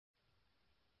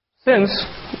Since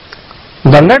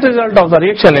the net result of the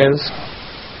reaction is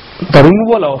the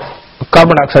removal of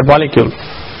carbon dioxide molecule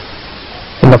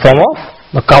in the form of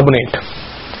the carbonate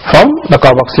from the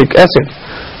carboxylic acid,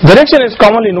 the reaction is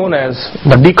commonly known as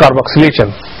the decarboxylation.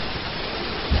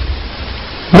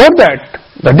 Note that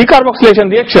the decarboxylation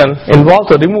reaction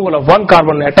involves the removal of one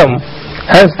carbon atom,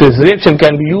 hence this reaction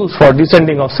can be used for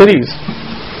descending of series.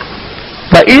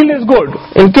 The yield is good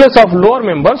in case of lower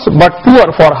members but poor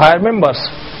for higher members.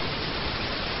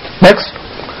 Next,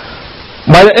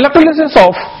 by the electrolysis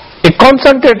of a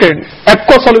concentrated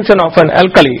aqueous solution of an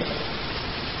alkali,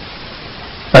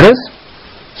 that is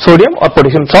sodium or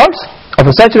potassium salts of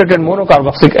a saturated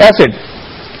monocarboxylic acid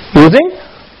using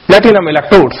platinum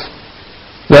electrodes,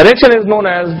 the reaction is known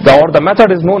as the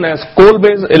method is known as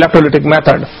coal-based electrolytic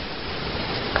method.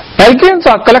 Alkanes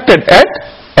are collected at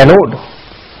anode.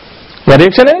 The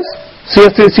reaction is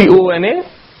CH3CONa,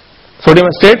 sodium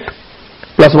acetate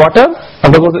plus water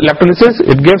undergoes electrolysis.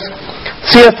 It gives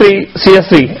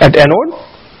CH3 at anode,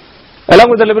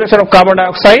 along with the liberation of carbon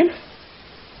dioxide,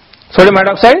 sodium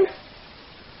hydroxide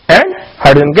and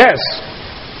hydrogen gas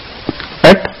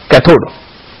at cathode.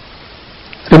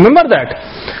 Remember that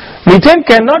methane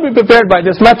cannot be prepared by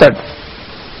this method.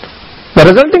 The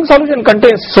resulting solution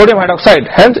contains sodium hydroxide,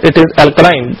 hence it is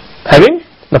alkaline, having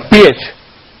the pH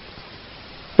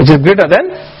which is greater than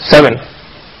 7.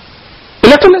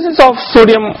 Electrolysis of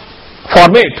sodium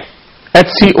formate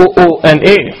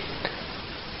HCOONa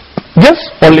gives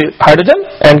only hydrogen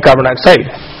and carbon dioxide.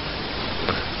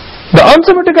 The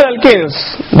unsymmetrical alkanes,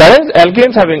 that is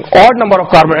alkanes having odd number of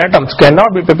carbon atoms, cannot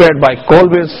be prepared by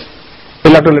coal-based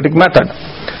electrolytic method.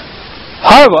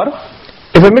 However,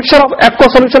 if a mixture of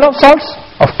aqueous solution of salts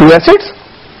of two acids,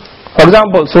 for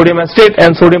example sodium acetate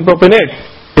and sodium propionate,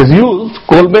 is used,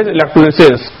 coal-based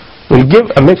electrolysis will give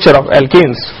a mixture of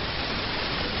alkanes.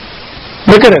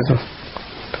 Mechanism.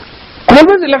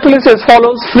 Coal-based electrolysis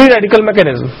follows free radical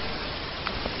mechanism.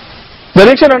 The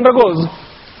reaction undergoes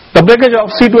the breakage of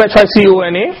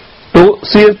C2H5CONa to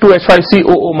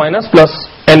C2H5COO minus plus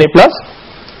Na plus.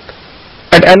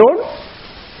 At anode,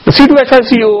 the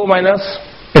C2H5COO minus,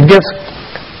 it gives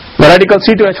the radical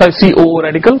C2H5COO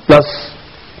radical plus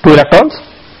 2 electrons.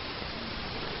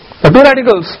 The two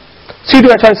radicals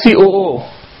C2H5COO,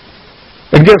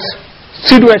 it gives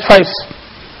C2H5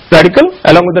 radical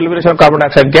along with the liberation of carbon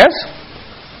dioxide gas.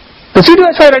 The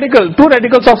C2H5 radical, two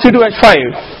radicals of C2H5,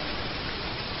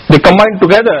 they combine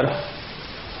together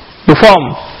to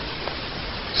form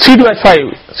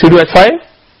C2H5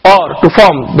 or to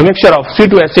form the mixture of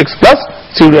C2H6 plus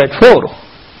C2H4.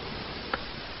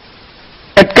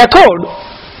 At cathode,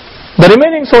 the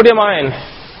remaining sodium ion,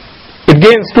 it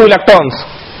gains 2 electrons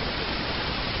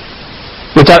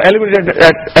which are eliminated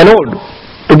at anode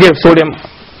to give sodium.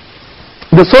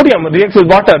 The sodium reacts with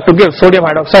water to give sodium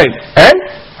hydroxide and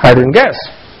hydrogen gas.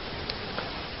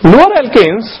 Lower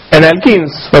alkanes and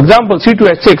alkenes, for example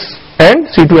C2H6 and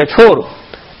C2H4,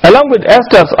 along with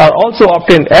esters, are also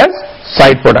obtained as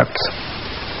side products.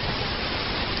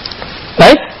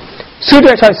 Like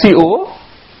C2H5CO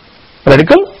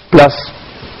radical plus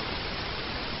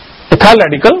ethyl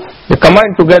radical, they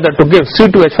combine together to give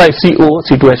C2H5CO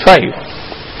C2H5,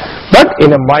 but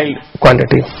in a mild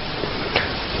quantity.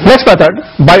 Next method,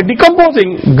 by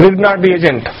decomposing Grignard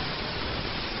reagent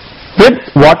with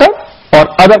water or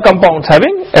other compounds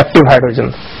having active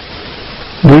hydrogen.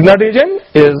 Grignard reagent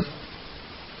is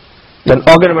an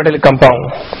organometallic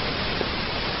compound.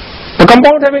 The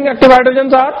compounds having active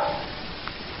hydrogens are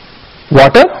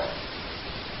water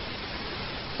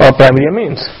or primary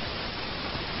amines.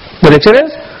 The reaction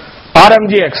is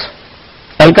RMGX,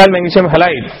 alkyl magnesium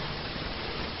halide,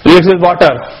 reacts with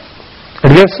water, it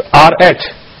gives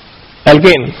RH,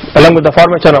 alkane, along with the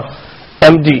formation of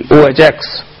MgOHX.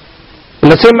 In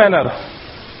the same manner,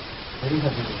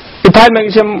 ethyl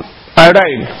magnesium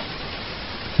iodide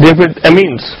reacts with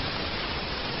amines,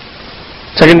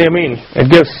 secondary amine, it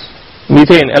gives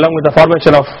methane along with the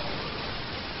formation of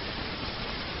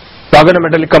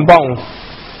organometallic compound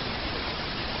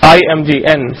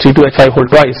IMgN C2H5 whole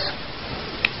twice.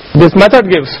 This method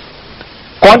gives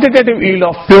quantitative yield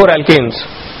of pure alkanes.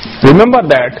 Remember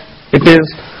that it is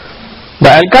the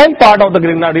alkyl part of the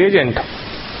Grignard reagent,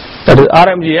 that is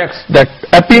RMGX, that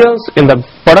appears in the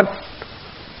product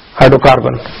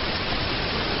hydrocarbon.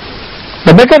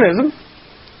 The mechanism,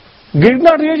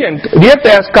 Grignard reagent reacts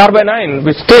as carbon ion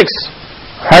which takes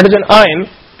hydrogen ion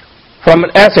from an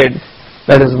acid,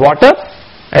 that is water,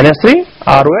 NH3,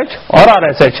 ROH or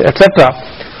RSH, etc.,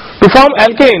 to form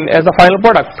alkane as the final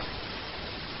product.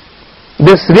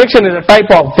 This reaction is a type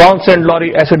of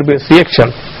Brown-Sand-Lowry acid-base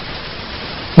reaction.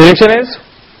 The reaction is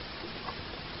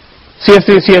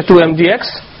CH3CH2 MgX,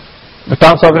 the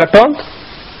transfer of electrons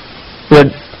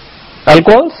with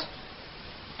alcohols,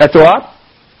 HOR,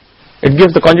 it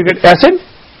gives the conjugate acid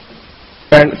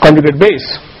and conjugate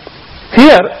base.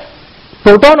 Here,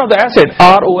 proton of the acid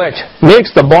ROH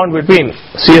makes the bond between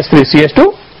CH3CH2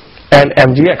 and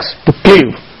MgX to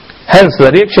cleave. Hence,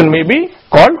 the reaction may be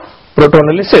called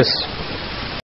protonalysis.